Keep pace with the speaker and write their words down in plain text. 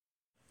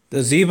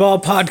The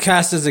Z-Ball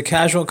podcast is a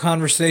casual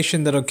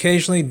conversation that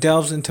occasionally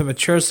delves into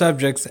mature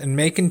subjects and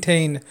may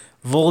contain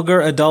vulgar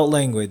adult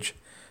language.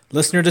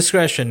 Listener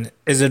discretion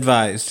is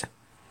advised.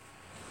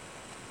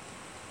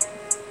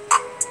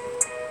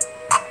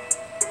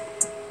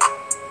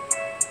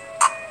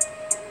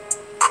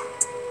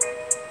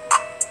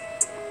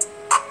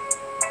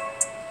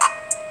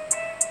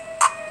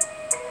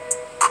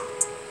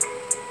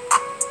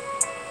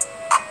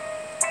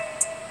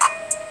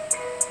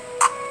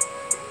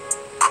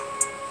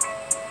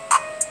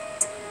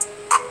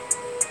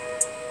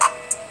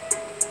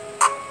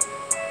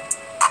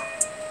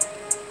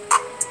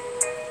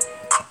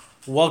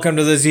 Welcome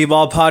to the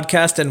Z-Ball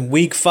podcast and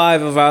week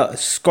 5 of our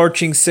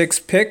Scorching Six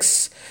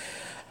picks.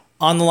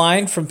 On the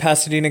line from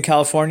Pasadena,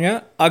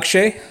 California,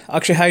 Akshay.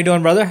 Akshay, how you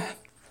doing, brother?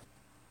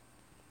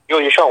 Yo,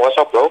 Yashawn, what's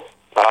up, bro?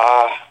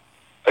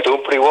 I'm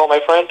doing pretty well,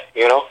 my friend.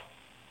 It's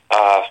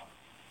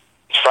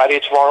Friday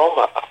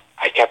tomorrow.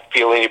 I can't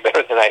feel any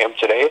better than I am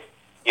today.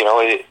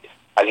 I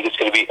think it's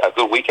going to be a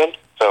good weekend.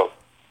 So,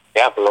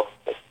 yeah, bro,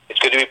 it's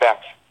good to be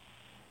back.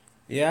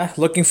 Yeah,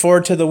 looking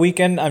forward to the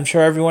weekend. I'm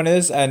sure everyone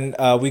is. And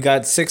we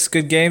got 6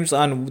 good games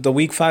on the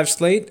week 5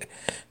 slate.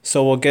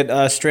 So we'll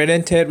get straight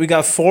into it. We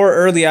got 4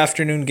 early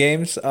afternoon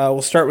games.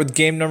 We'll start with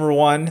game number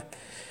 1.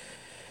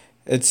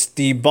 It's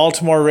the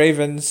Baltimore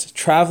Ravens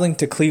traveling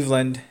to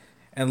Cleveland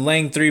and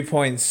laying 3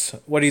 points.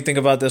 What do you think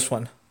about this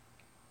one?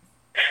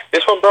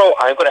 This one, bro,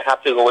 I'm going to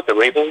have to go with the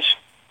Ravens.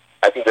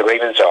 I think the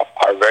Ravens are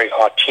a very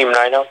hot team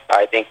right now.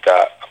 I think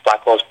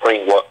Flacco's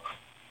playing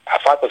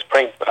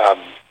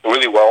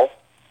really well.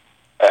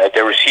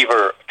 Their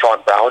receiver,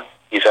 John Brown,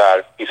 he's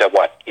had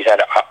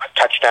a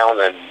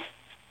touchdown in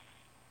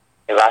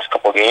the last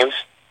couple of games.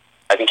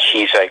 I think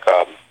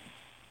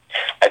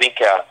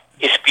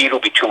his speed will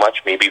be too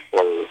much maybe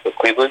for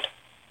Cleveland.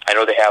 I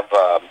know they have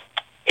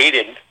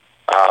Hayden,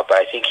 but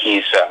I think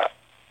he's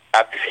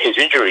after his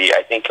injury.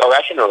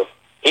 No,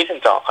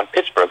 Hayden's on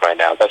Pittsburgh right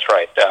now. That's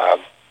right.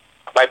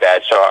 My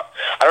bad. So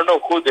I don't know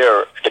who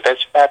their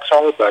defensive backs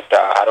are, but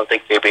I don't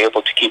think they'll be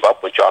able to keep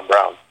up with John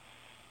Brown.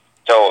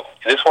 So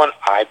this one,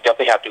 I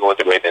definitely have to go with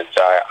the Ravens.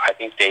 I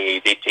think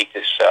they take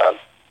this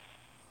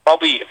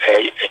probably a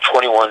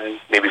 21,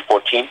 maybe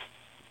 14.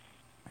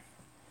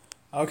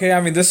 Okay,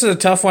 I mean, this is a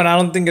tough one. I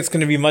don't think it's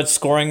going to be much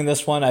scoring in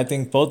this one. I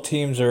think both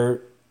teams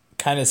are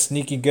kind of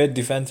sneaky good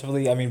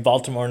defensively. I mean,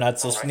 Baltimore not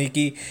so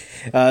sneaky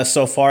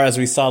so far as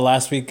we saw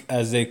last week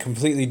as they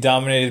completely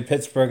dominated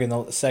Pittsburgh in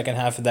the second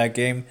half of that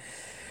game.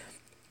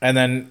 And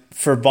then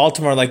for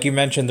Baltimore, like you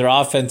mentioned, their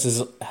offense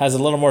has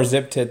a little more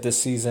zip to it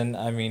this season.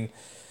 I mean,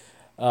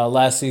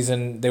 last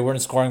season they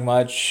weren't scoring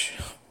much.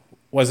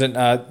 You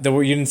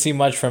didn't see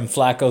much from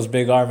Flacco's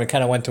big arm. It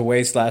kind of went to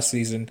waste last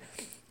season.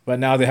 But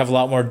now they have a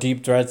lot more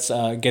deep threats,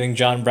 getting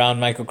John Brown,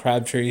 Michael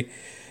Crabtree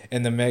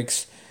in the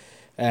mix.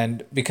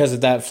 And because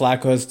of that,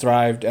 Flacco has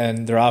thrived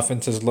and their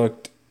offense has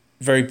looked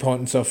very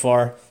potent so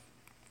far.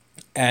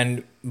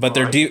 But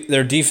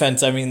their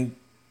defense, I mean,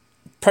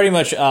 pretty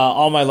much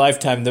all my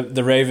lifetime,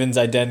 the Ravens'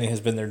 identity has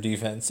been their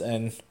defense.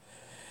 And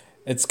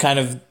it's kind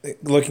of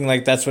looking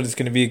like that's what it's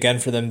going to be again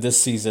for them this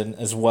season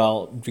as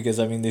well. Because,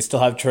 I mean, they still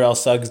have Terrell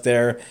Suggs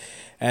there,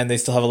 and they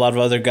still have a lot of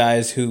other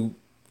guys who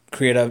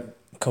create a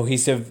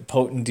cohesive,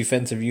 potent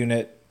defensive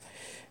unit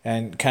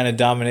and kind of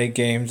dominate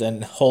games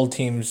and hold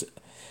teams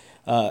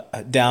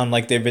down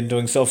like they've been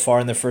doing so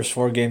far in the first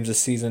 4 games this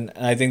season.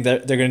 And I think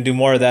that they're going to do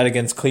more of that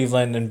against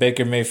Cleveland and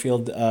Baker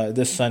Mayfield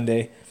this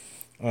Sunday.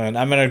 And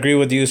I'm going to agree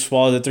with you,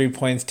 swallow the 3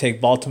 points,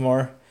 take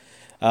Baltimore.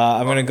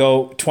 I'm going to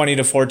go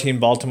 20-14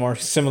 Baltimore,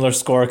 similar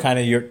score kind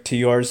of to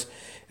yours.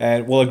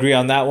 And we'll agree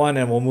on that one,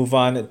 and we'll move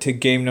on to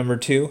game number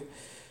 2.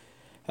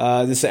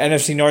 This is an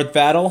NFC North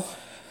battle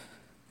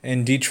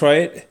in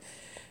Detroit.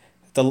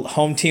 The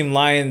home team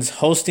Lions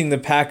hosting the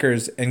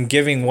Packers and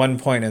giving 1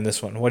 point in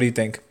this one. What do you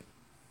think?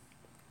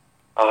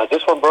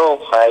 This one, bro,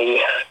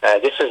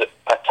 this is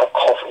a tough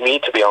call for me,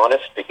 to be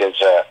honest,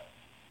 because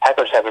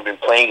Packers haven't been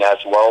playing as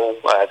well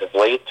as of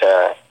late.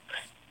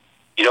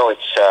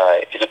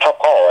 It's a tough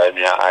call. I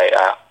mean,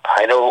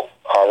 I know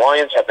our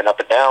Lions have been up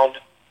and down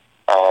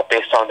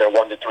based on their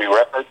 1-3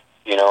 record.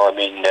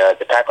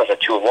 The Packers are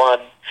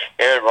 2-1.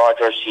 Aaron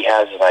Rodgers, he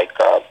has in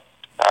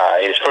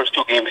his first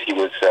 2 games he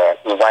was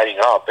lighting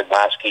up, and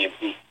last game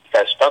he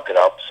kind of stunk it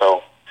up.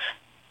 So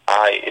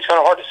it's kind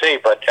of hard to say,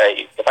 but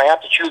if I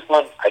have to choose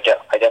one, I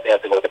definitely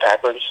have to go with the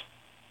Packers.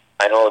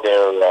 I know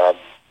they're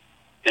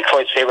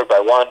Detroit's favored by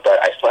 1, but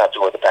I still have to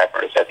go with the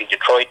Packers. I think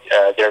Detroit,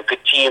 they're a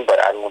good team, but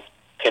I don't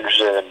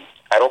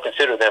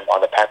consider them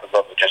on the Packers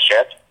level just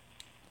yet.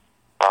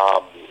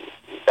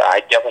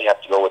 I definitely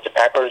have to go with the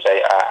Packers.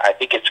 I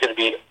think it's going to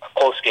be a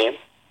close game.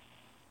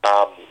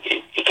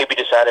 It can be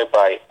decided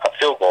by a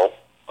field goal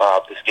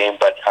this game,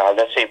 but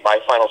let's say my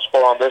final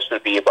score on this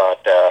would be about,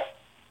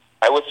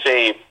 I would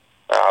say,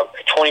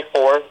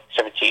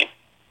 24-17.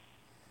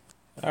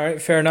 All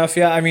right, fair enough.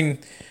 Yeah, I mean,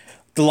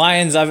 the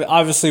Lions have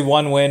obviously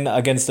 1 win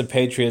against the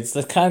Patriots.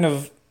 That kind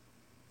of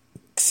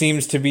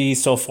seems to be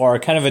so far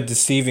kind of a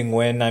deceiving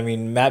win. I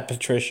mean, Matt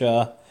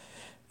Patricia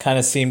kind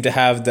of seemed to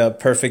have the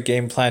perfect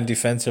game plan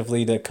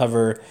defensively to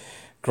cover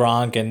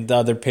Gronk and the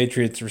other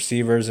Patriots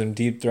receivers and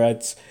deep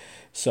threats.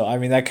 So, I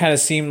mean, that kind of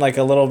seemed like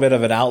a little bit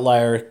of an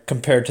outlier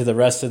compared to the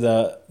rest of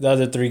the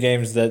other three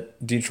games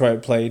that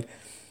Detroit played.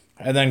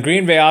 And then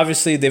Green Bay,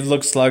 obviously, they've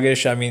looked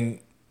sluggish. I mean,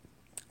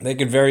 they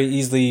could very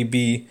easily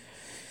be,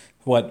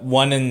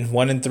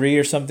 1-3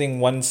 or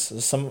something,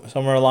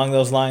 somewhere along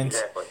those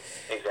lines.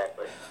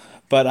 Exactly.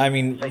 But, I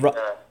mean... they're about...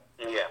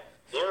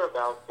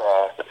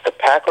 the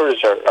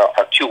Packers are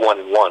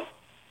 2-1-1.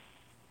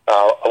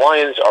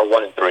 Lions are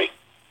 1-3.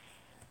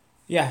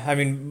 Yeah, I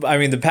mean,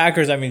 the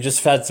Packers,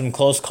 just had some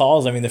close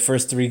calls. I mean, the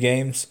first three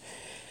games.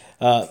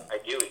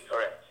 Ideally,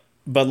 correct.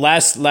 But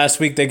last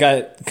week they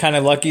got kind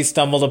of lucky,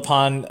 stumbled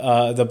upon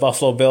the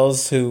Buffalo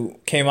Bills, who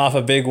came off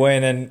a big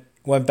win and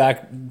went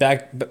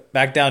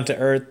back down to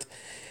earth.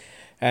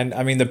 And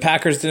I mean, the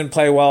Packers didn't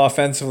play well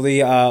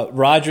offensively.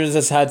 Rodgers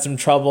has had some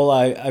trouble,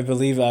 I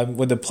believe,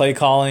 with the play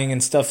calling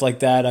and stuff like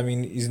that. I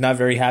mean, he's not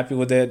very happy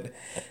with it.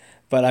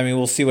 But, I mean,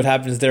 we'll see what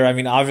happens there. I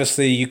mean,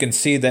 obviously, you can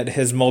see that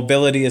his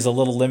mobility is a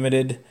little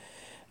limited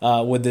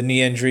with the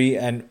knee injury.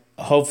 And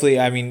hopefully,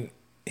 I mean,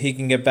 he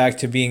can get back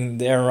to being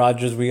the Aaron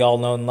Rodgers we all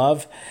know and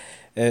love,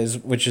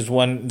 which is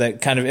one that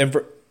kind of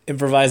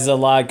improvises a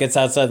lot, gets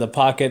outside the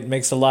pocket,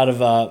 makes a lot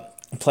of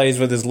plays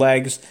with his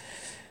legs.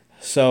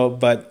 So,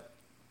 but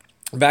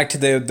back to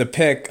the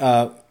pick,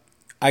 I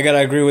got to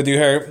agree with you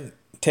here.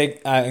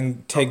 Take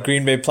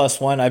Green Bay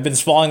 +1. I've been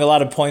swallowing a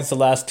lot of points the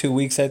last 2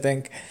 weeks, I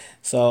think.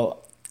 So...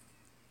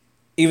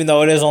 even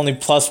though it is only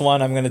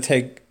 +1, I'm going to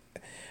take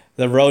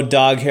the road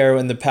dog here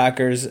in the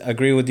Packers.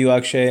 Agree with you,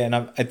 Akshay, and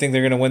I think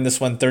they're going to win this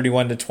one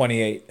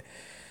 31-28. Okay.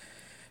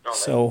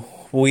 So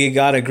we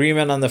got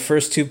agreement on the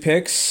first two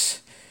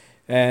picks,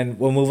 and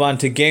we'll move on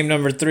to game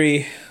number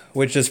 3,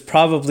 which is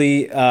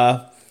probably,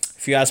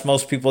 if you ask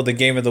most people, the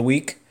game of the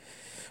week,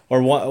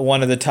 or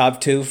one of the top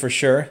two for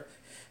sure.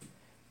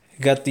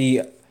 You got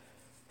the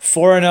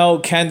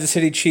 4-0 Kansas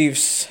City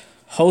Chiefs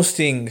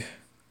hosting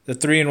the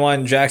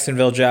 3-1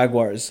 Jacksonville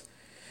Jaguars.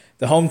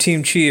 The home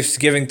team Chiefs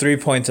giving 3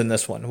 points in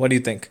this one. What do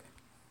you think?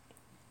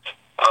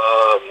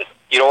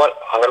 You know what?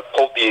 I'm gonna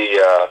pull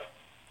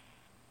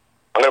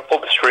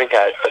the string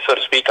hat, so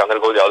to speak. I'm gonna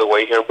go the other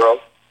way here, bro.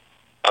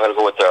 I'm gonna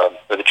go with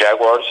the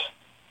Jaguars.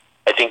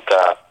 I think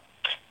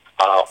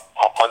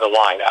on the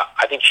line,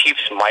 I think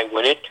Chiefs might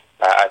win it.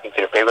 I think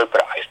they're favored,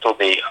 but I still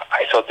think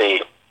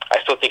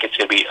it's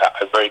gonna be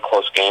a very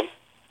close game.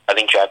 I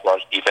think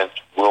Jaguars defense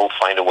will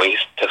find a way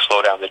to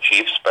slow down the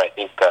Chiefs, but I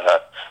think I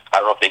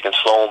don't know if they can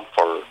slow them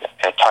for an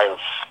entire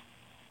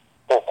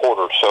 4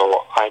 quarters.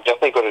 So I'm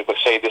definitely going to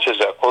say this is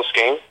a close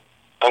game.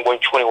 I'm going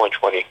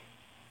 21-20.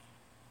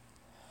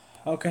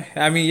 Okay,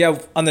 I mean, yeah,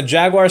 on the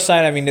Jaguars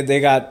side, I mean,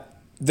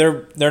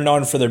 they're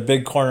known for their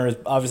big corners,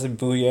 obviously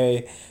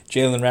Bouye,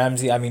 Jalen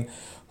Ramsey. I mean,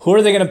 who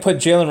are they going to put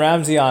Jalen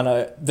Ramsey on?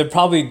 They're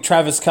probably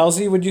Travis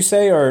Kelce, would you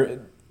say, or?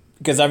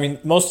 Because, I mean,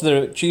 most of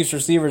the Chiefs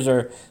receivers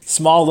are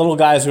small little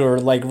guys who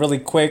are, like, really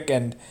quick,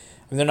 and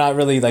they're not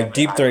really, like,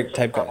 deep threat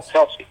type guys.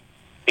 Kelce.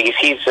 Because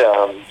he's,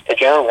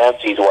 Jalen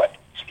Ramsey's what,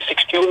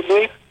 6'2", I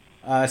believe?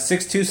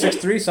 6'2",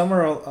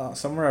 6'3",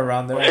 somewhere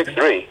around there.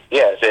 6'3",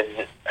 yes.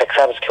 And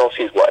Travis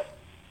Kelce's what,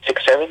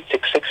 6'7",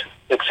 6'6",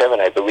 6'7",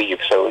 I believe.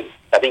 So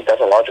I think that's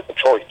a logical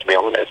choice, to be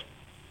honest.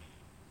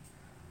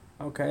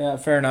 Okay, yeah,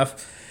 fair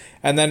enough.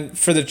 And then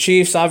for the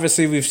Chiefs,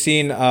 obviously we've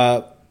seen...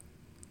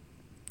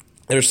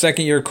 their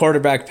second-year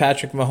quarterback,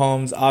 Patrick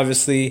Mahomes,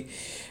 obviously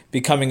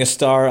becoming a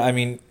star. I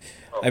mean,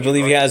 I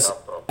believe he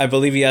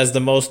has the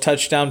most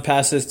touchdown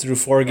passes through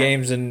 4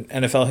 games in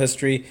NFL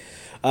history.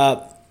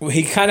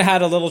 He kind of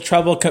had a little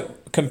trouble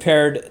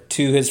compared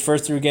to his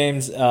first 3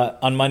 games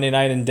on Monday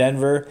night in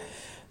Denver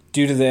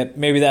due to the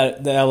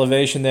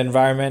elevation, the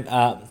environment.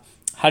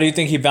 How do you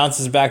think he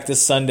bounces back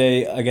this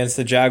Sunday against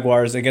the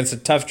Jaguars, against a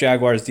tough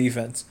Jaguars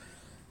defense?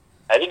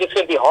 I think it's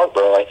going to be hard,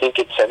 bro.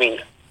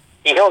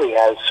 He only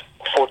has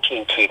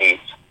 14 TDs.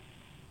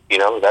 You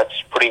know, that's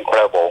pretty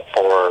incredible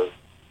for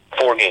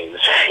 4 games,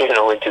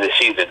 into the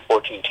season,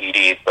 14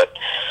 TDs. But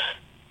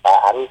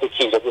I don't think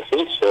he's ever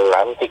faced, or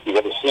I don't think he's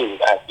ever seen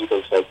that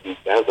defense like these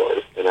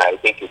Jaguars. And I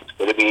think it's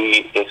going to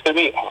be a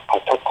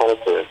tough call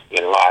for him.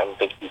 I don't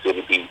think he's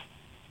going to be.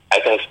 I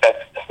can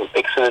expect some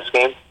picks in this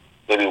game,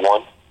 maybe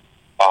 1,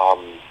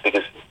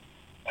 because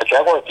a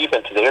Jaguars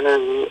defense,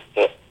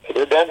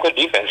 they're a damn good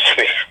defense.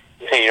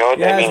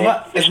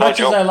 As much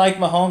as I like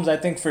Mahomes, I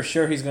think for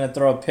sure he's going to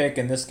throw a pick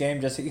in this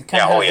game. He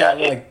kind of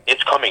has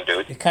it's coming,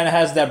 dude. He kind of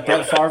has that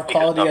Brett Favre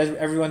quality, as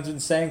everyone's been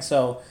saying.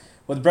 So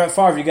with Brett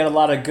Favre, you get a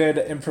lot of good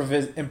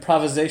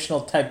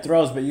improvisational type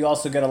throws, but you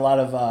also get a lot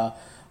of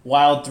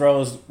wild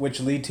throws, which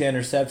lead to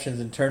interceptions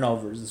and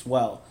turnovers as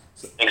well.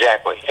 So.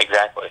 Exactly.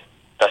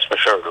 That's for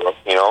sure.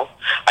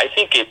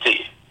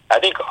 I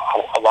think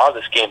a lot of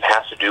this game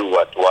has to do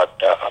with what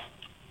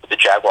the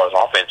Jaguars'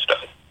 offense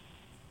does.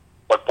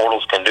 What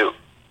Bortles can do.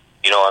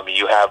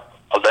 You have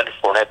Leonard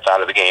Fournette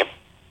out of the game.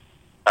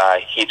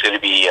 He's going to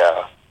be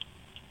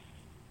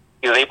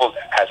he's labeled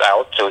as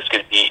out, so it's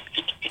going to be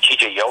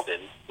T.J. Yeldon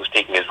who's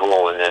taking his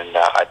role, and then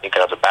I think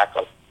another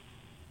backup.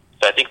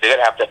 So I think they're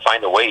gonna have to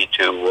find a way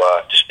to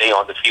stay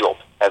on the field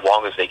as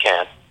long as they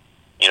can.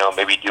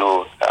 Maybe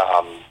do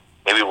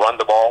maybe run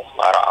the ball,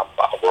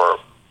 or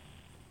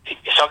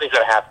something's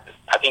gonna happen.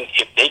 I think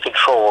if they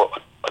control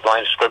a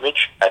line of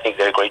scrimmage, I think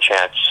they're a great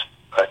chance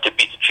to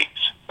beat the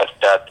Chiefs.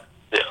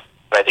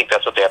 But I think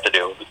that's what they have to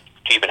do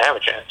to even have a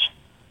chance.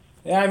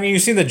 Yeah, I mean,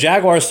 you've seen the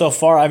Jaguars so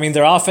far. I mean,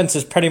 their offense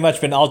has pretty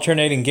much been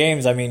alternating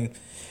games. I mean,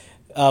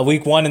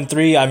 week 1 and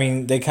 3, I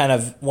mean, they kind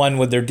of won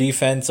with their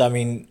defense. I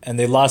mean, and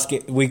they lost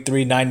week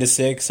 3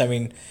 9-6. I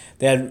mean,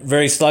 they had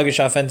very sluggish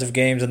offensive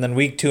games, and then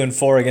week 2 and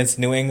 4 against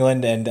New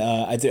England and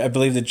I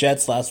believe the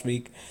Jets last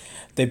week,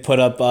 they put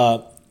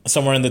up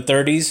somewhere in the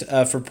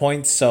 30s for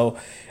points. So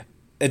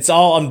it's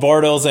all on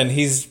Bortles, and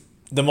he's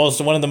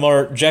one of the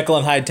more Jekyll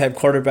and Hyde type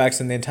quarterbacks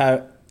in the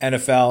entire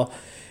NFL,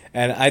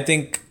 and I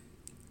think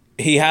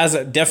he has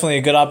definitely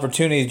a good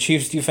opportunity. The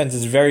Chiefs' defense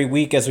is very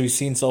weak, as we've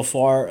seen so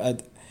far.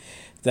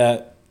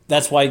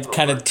 That's why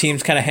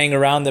teams kind of hang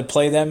around that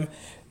play them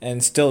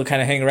and still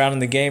kind of hang around in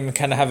the game and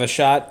kind of have a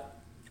shot.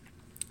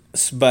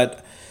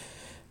 But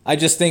I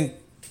just think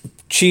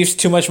Chiefs,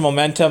 too much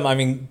momentum. I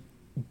mean,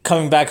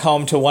 coming back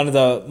home to one of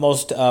the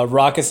most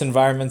raucous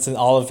environments in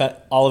all of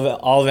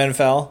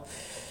NFL.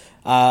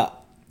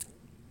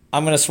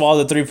 I'm going to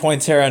swallow the 3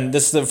 points here, and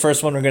this is the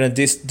first one we're going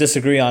to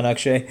disagree on,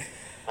 Akshay.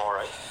 All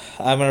right.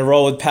 I'm going to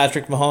roll with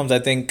Patrick Mahomes. I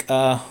think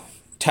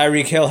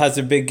Tyreek Hill has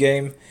a big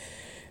game,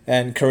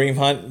 and Kareem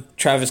Hunt,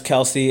 Travis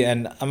Kelce,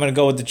 and I'm going to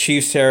go with the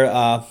Chiefs here,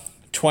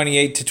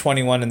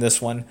 28-21 in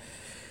this one.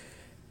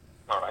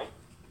 All right.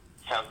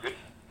 Sounds good.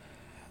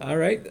 All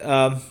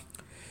right.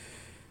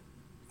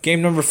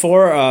 Game number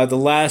 4, the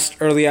last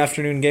early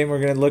afternoon game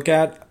we're going to look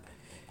at.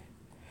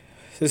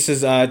 This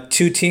is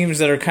two teams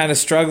that are kind of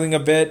struggling a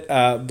bit,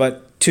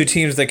 but two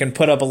teams that can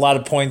put up a lot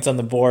of points on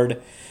the board.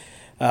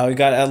 We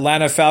got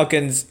Atlanta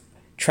Falcons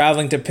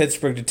traveling to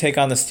Pittsburgh to take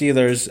on the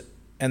Steelers,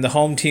 and the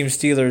home team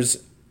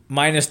Steelers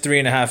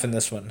 -3.5 in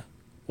this one.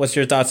 What's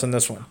your thoughts on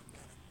this one?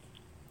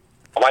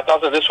 My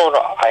thoughts on this one,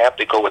 I have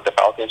to go with the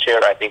Falcons here.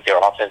 I think their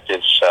offense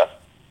is.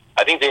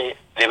 I think they've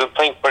been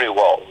playing pretty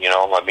well.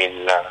 I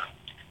mean,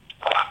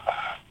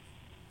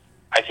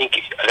 I think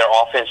their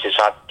offense is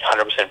not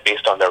 100%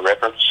 based on their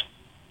records,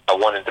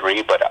 1 and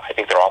 3, but I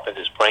think their offense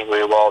is playing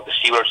really well. The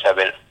Steelers have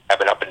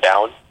been up and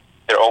down.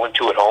 They're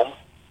 0-2 at home.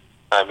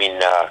 I mean,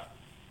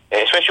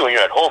 especially when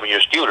you're at home and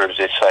you're Steelers,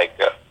 it's like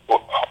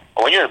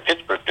when you're in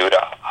Pittsburgh, dude.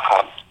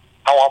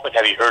 How often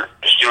have you heard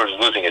the Steelers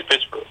losing at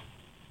Pittsburgh?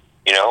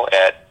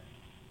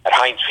 At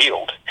Heinz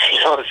Field.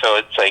 So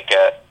it's like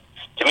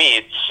to me,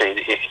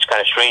 it's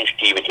kind of strange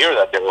to even hear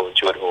that they're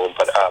 0-2 at home.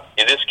 But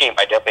in this game,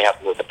 I definitely have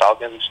to go with the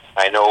Falcons.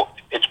 I know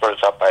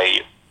Pittsburgh's up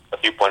by a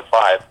few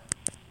 0.5.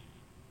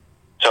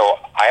 So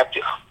I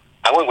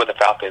went with the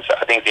Falcons.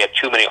 I think they have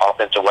too many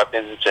offensive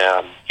weapons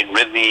in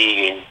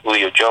Ridley, in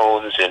Julio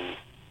Jones, and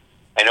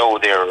I know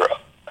their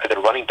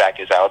running back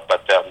is out,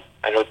 but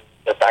I know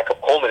the backup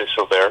Coleman is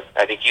still there.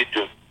 I think he's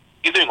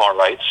doing all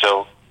right.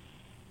 So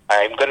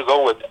I'm going to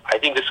go with. I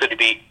think this is going to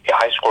be a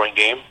high-scoring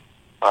game.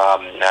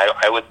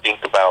 I would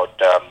think about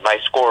my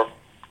score.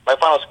 My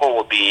final score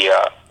will be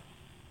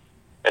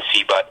let's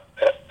see, but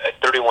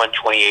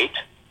 31-28 is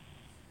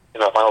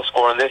my final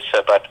score on this.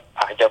 But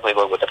I definitely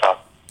go with the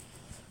Falcons.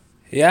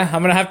 Yeah,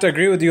 I'm going to have to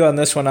agree with you on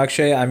this one,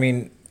 Akshay. I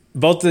mean,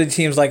 both of the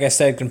teams, like I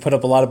said, can put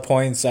up a lot of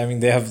points. I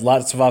mean, they have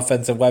lots of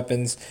offensive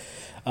weapons.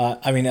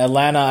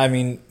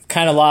 Atlanta,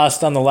 kind of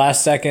lost on the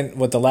last second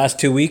with the last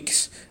 2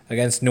 weeks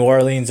against New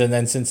Orleans and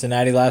then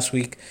Cincinnati last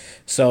week.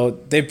 So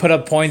they put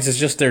up points. It's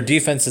just their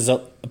defense is a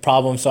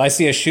problem. So I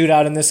see a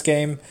shootout in this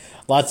game.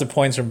 Lots of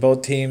points from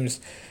both teams.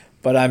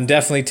 But I'm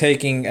definitely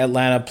taking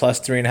Atlanta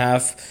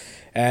 +3.5.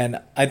 And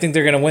I think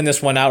they're going to win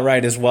this one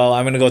outright as well.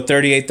 I'm going to go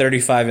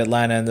 38-35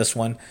 Atlanta in this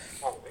one.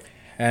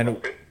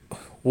 And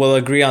we'll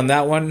agree on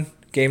that one,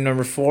 game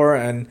number 4.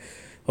 And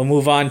we'll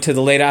move on to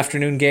the late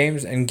afternoon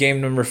games. And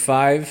game number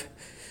 5,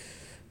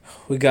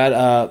 we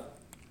got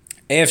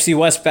AFC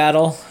West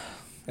battle.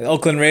 The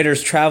Oakland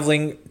Raiders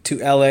traveling to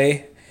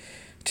LA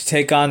to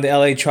take on the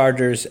LA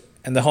Chargers.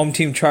 And the home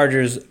team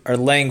Chargers are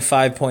laying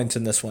 5 points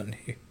in this one.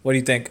 What do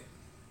you think?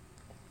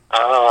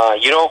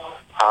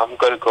 I'm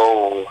gonna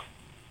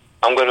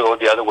go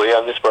the other way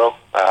on this, bro.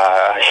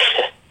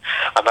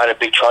 I'm not a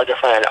big Charger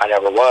fan. I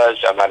never was.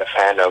 I'm not a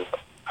fan of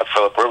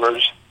Phillip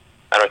Rivers.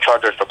 I know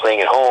Chargers are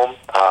playing at home.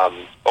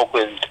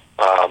 Oakland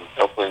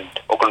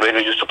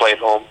Raiders used to play at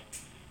home.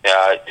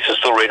 This is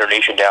still Raider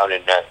Nation down,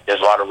 and there's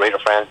a lot of Raider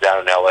fans down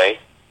in LA.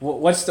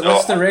 What's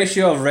the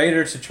ratio of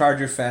Raider to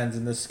Charger fans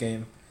in this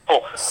game?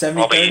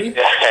 70-30?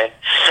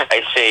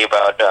 I say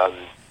about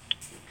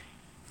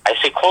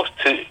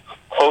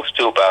close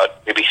to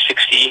about maybe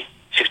 65%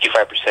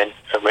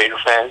 of Raider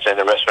fans, and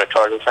the rest are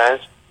Charger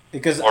fans.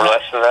 Because or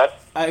less than that.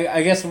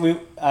 I guess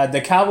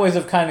the Cowboys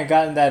have kind of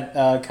gotten that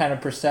kind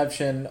of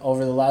perception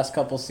over the last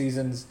couple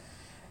seasons,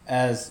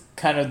 as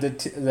kind of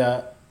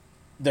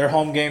their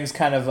home games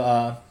kind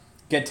of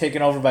get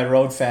taken over by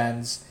road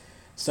fans.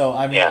 So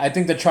I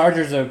think the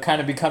Chargers are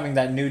kind of becoming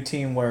that new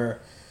team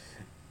where,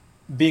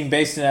 being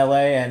based in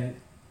LA, and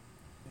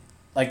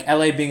like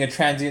LA being a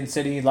transient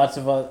city, lots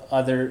of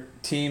other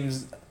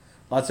teams,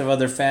 lots of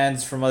other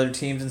fans from other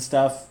teams and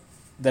stuff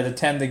that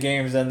attend the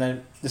games, and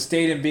then the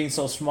stadium being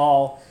so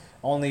small,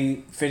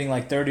 only fitting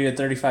like 30 to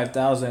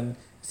 35,000,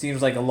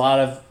 seems like a lot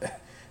of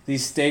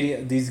these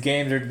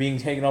games are being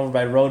taken over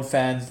by road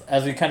fans.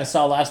 As we kind of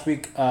saw last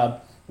week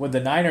with the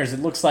Niners, it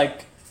looks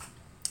like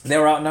they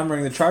were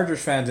outnumbering the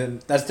Chargers fans,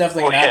 and that's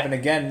definitely going to happen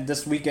again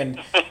this weekend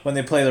when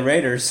they play the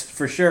Raiders,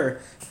 for sure.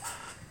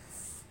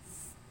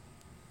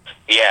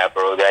 Yeah,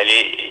 bro,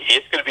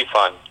 it's going to be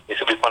fun. It's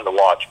going to be fun to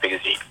watch because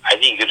I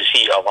think you're going to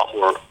see a lot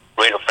more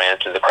Raider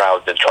fans in the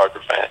crowd than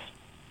Charger fans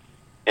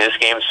in this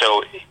game.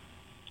 So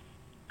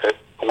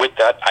with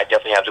that, I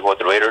definitely have to go with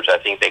the Raiders. I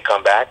think they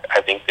come back.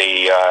 I think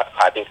they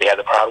have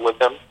the crowd with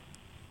them.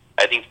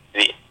 I think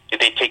if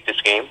they take this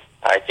game,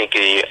 I think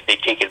they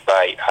take it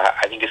by.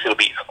 I think it's going to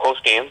be a close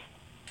game.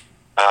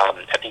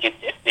 I think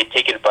they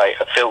take it by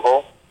a field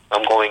goal.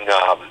 I'm going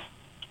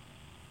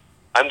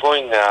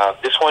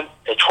this one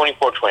at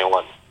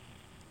 24-21.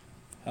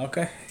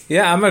 Okay.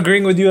 Yeah, I'm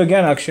agreeing with you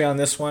again, Akshay, on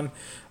this one.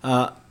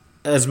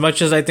 As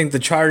much as I think the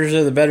Chargers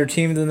are the better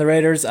team than the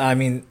Raiders, I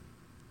mean,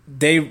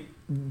 they've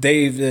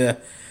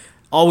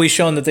always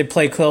shown that they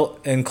play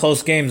in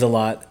close games a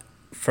lot.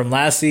 From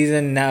last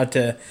season now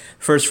to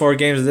first 4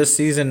 games of this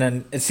season,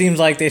 and it seems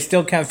like they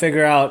still can't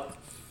figure out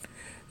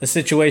the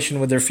situation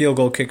with their field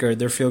goal kicker.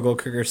 Their field goal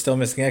kicker is still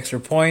missing extra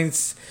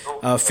points,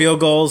 field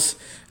goals.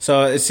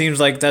 So it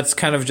seems like that's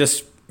kind of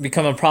just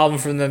become a problem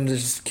for them. That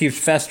just keeps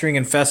festering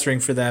and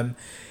festering for them,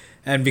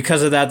 and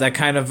because of that, that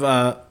kind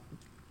of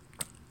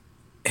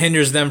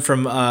hinders them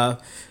from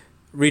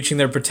reaching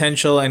their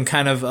potential and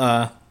kind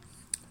of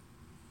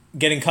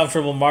getting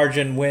comfortable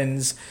margin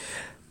wins.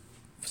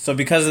 So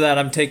because of that,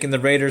 I'm taking the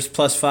Raiders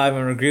 +5. I'm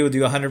going to agree with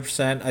you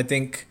 100%. I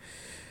think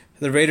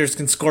the Raiders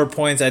can score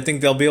points. I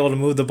think they'll be able to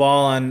move the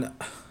ball on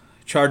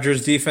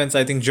Chargers defense.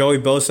 I think Joey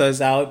Bosa is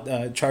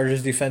out,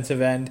 Chargers defensive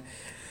end.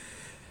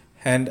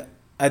 And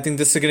I think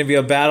this is going to be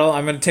a battle.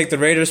 I'm going to take the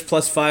Raiders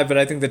 +5, but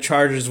I think the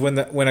Chargers win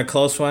a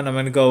close one. I'm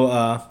going to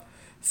go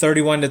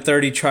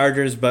 31-30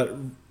 Chargers, but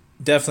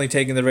definitely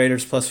taking the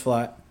Raiders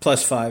 +5.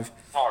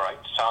 All right.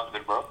 Sounds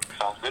good, bro.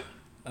 Sounds good.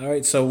 All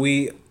right, so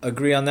we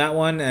agree on that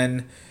one,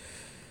 and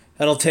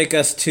that'll take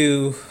us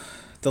to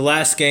the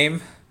last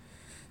game,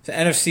 the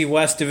NFC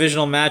West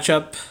divisional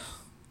matchup.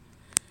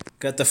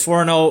 Got the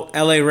 4-0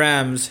 LA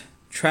Rams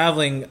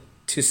traveling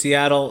to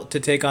Seattle to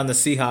take on the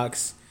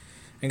Seahawks,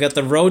 and got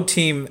the road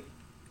team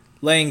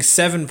laying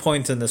 7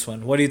 points in this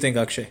one. What do you think,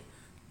 Akshay?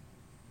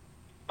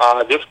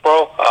 I'm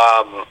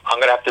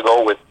gonna have to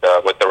go with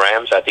the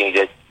Rams. I think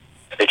that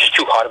they're just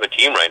too hot of a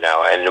team right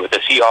now, and with the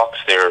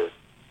Seahawks,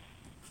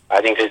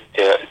 I think that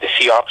the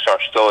Seahawks are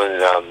still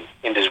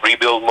in this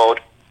rebuild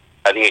mode.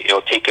 I think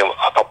it'll take them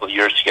a couple of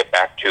years to get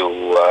back to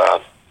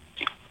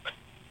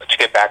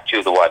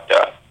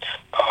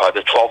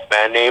the 12th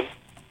man name.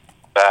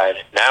 But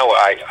now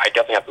I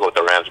definitely have to go with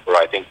the Rams, bro.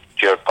 I think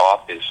Jared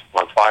Goff is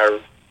on fire.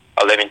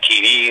 11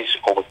 TDs,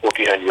 over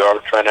 1,400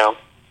 yards right now.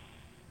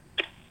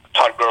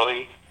 Todd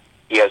Gurley,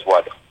 he has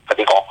I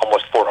think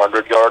almost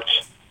 400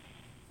 yards.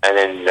 And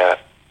then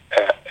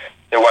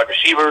their wide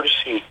receivers,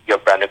 you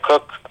have Brandon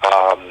Cook.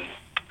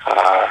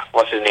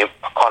 What's his name?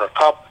 Connor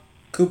Kupp.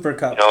 Cooper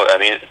Kupp.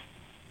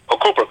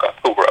 Cooper Kupp.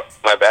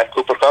 My bad,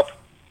 Cooper Kupp.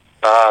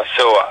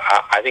 So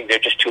I think they're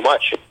just too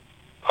much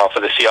for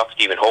the Seahawks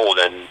to even hold.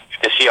 And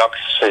the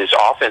Seahawks'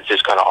 offense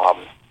is kind of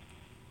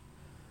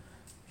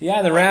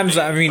yeah, the Rams.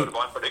 I mean, sort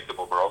of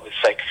unpredictable, bro. It's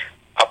like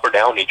up or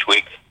down each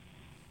week.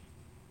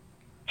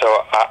 So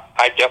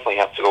I definitely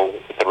have to go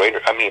with the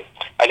Raiders. I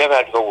definitely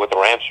have to go with the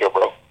Rams here,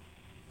 bro.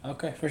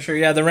 Okay, for sure.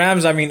 Yeah, the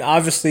Rams. I mean,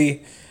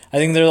 obviously, I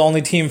think they're the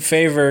only team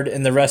favored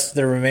in the rest of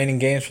their remaining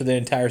games for the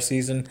entire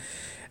season.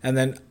 And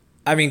then,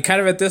 I mean,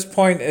 kind of at this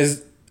point,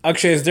 is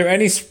there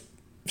any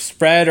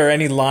spread or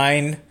any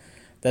line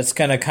that's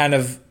going to kind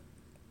of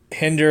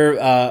hinder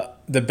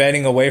the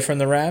betting away from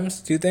the Rams,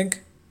 do you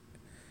think?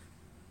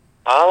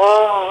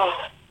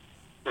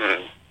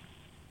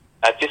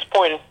 At this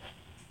point,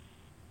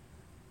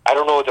 I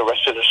don't know the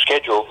rest of the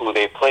schedule, who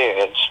they play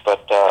against,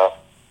 but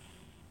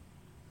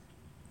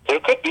there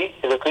could be.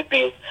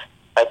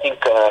 I think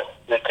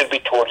there could be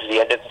towards the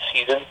end of the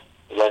season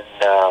when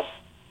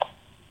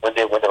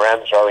the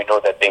Rams already know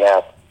that they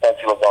have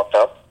Anfield locked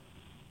up.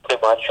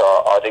 Pretty much,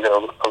 are they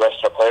going to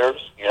arrest their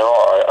players?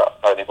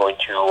 Are they going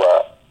to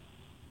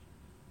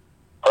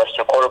arrest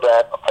their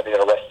quarterback? Are they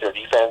going to arrest their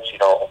defense?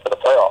 For the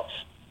playoffs.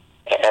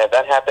 And if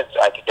that happens,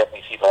 I can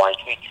definitely see the line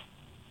change.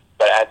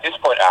 But at this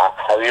point,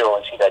 I really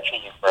don't see that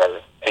changing for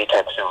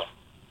anytime soon.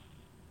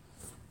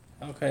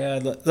 Okay,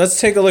 let's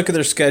take a look at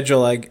their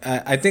schedule.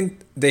 I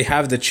think they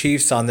have the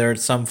Chiefs on there at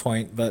some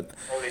point, but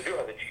they do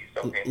have the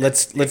Chiefs. Okay.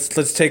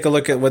 Let's take a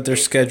look at what their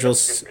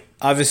schedules.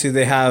 Obviously,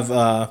 they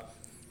have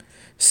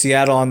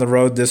Seattle on the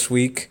road this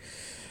week.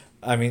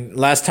 I mean,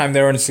 last time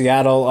they were in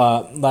Seattle,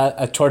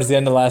 towards the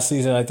end of last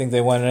season, I think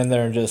they went in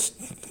there and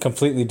just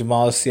completely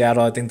demolished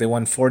Seattle. I think they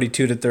won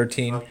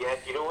 42-13. Oh, yeah,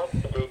 you know what?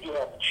 They do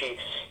have the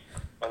Chiefs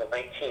on the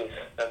 19th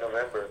of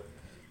November,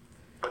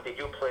 but they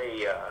do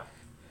play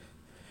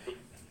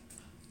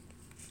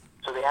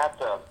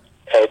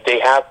they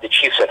have the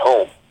Chiefs at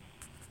home,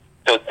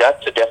 so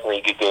that's definitely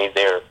a good game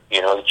there.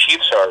 The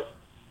Chiefs are.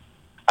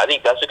 I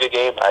think that's a good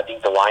game. I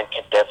think the line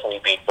can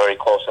definitely be very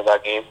close in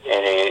that game,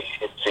 and it's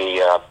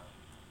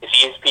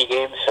ESP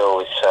game,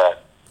 so it's.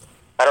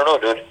 I don't know,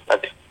 dude. I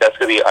think that's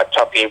going to be a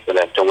tough game for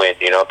them to win,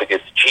 because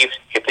the Chiefs,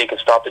 if they can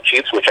stop the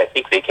Chiefs, which I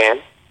think they can,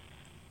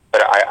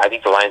 but I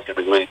think the line's going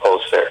to be really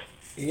close there.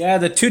 Yeah,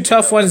 the two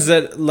tough ones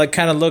that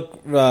kind of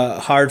look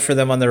hard for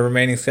them on their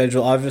remaining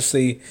schedule.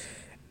 Obviously,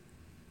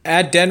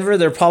 at Denver,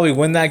 they'll probably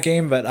win that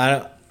game,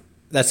 but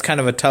that's kind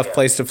of a tough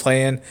place to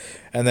play in.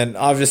 And then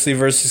obviously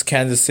versus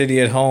Kansas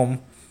City at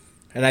home,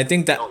 and I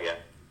think that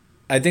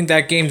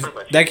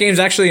game's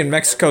actually in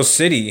Mexico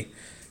City.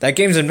 That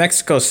game's in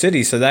Mexico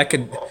City, so that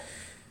could.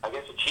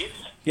 Against the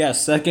Chiefs?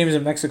 Yes, that game's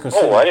in Mexico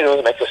City. Oh, I didn't know it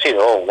was Mexico City.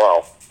 Oh,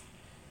 wow.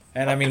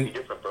 And I mean,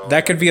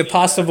 that could be a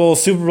possible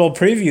Super Bowl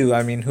preview.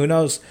 I mean, who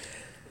knows?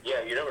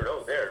 Yeah, you never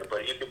know there.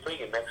 But if you're playing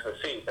in Mexico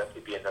City, that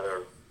could be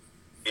another.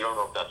 You don't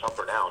know if that's up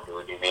or down. Do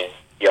you mean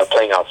you're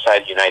playing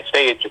outside the United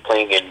States? You're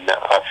playing in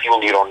a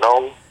field you don't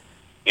know.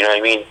 You know what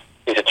I mean?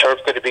 Is the turf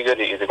going to be good?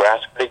 Is the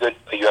grass going to be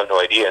good? You have no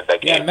idea in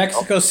that game. Yeah,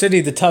 Mexico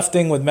City. The tough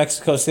thing with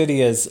Mexico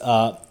City is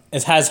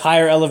it has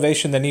higher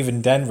elevation than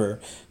even Denver,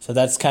 so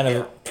that's kind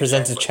of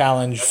presents a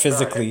challenge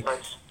physically.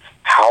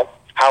 How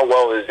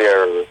well is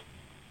the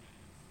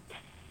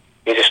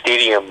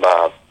stadium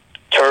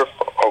turf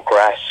or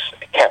grass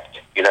kept?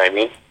 You know what I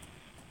mean?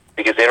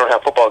 Because they don't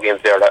have football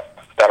games there that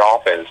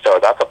often, so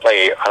that could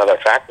play another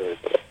factor.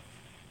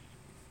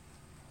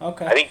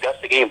 Okay. I think that's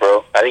the game,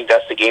 bro. I think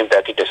that's the game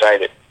that could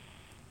decide it.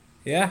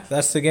 Yeah,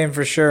 that's the game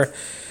for sure.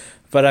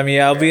 But, I mean,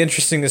 it'll be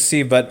interesting to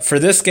see. But for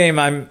this game,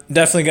 I'm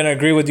definitely going to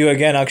agree with you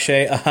again,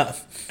 Akshay.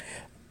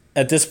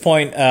 At this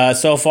point,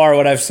 so far,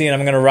 what I've seen,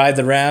 I'm going to ride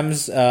the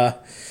Rams. I'm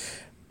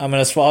going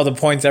to swallow the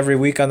points every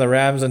week on the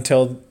Rams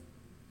until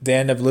they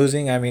end up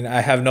losing. I mean,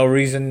 I have no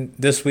reason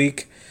this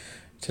week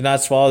to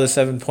not swallow the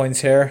 7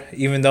 points here,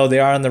 even though they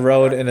are on the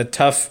road in a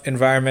tough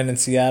environment in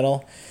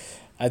Seattle.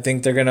 I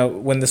think they're going to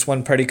win this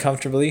one pretty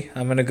comfortably.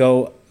 I'm going to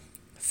go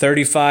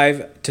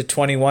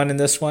 35-21 in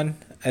this one.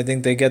 I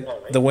think they get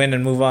the win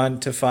and move on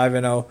to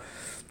 5-0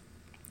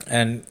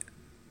 and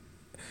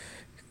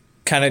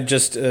kind of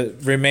just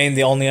remain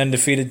the only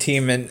undefeated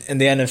team in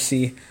the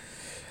NFC.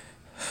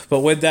 But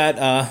with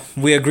that,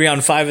 we agree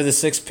on 5 of the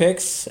 6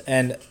 picks,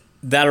 and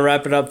that'll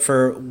wrap it up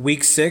for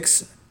week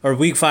 5, of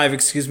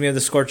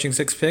the Scorching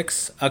Six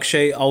picks.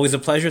 Akshay, always a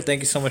pleasure.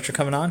 Thank you so much for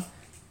coming on.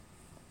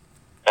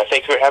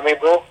 Thanks for having me,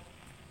 bro.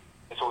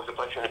 It's always a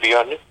pleasure to be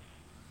on it.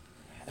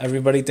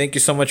 Everybody, thank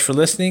you so much for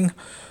listening.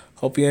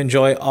 Hope you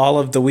enjoy all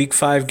of the Week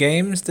 5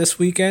 games this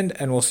weekend,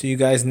 and we'll see you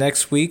guys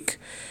next week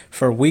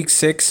for Week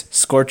 6,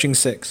 Scorching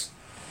Six.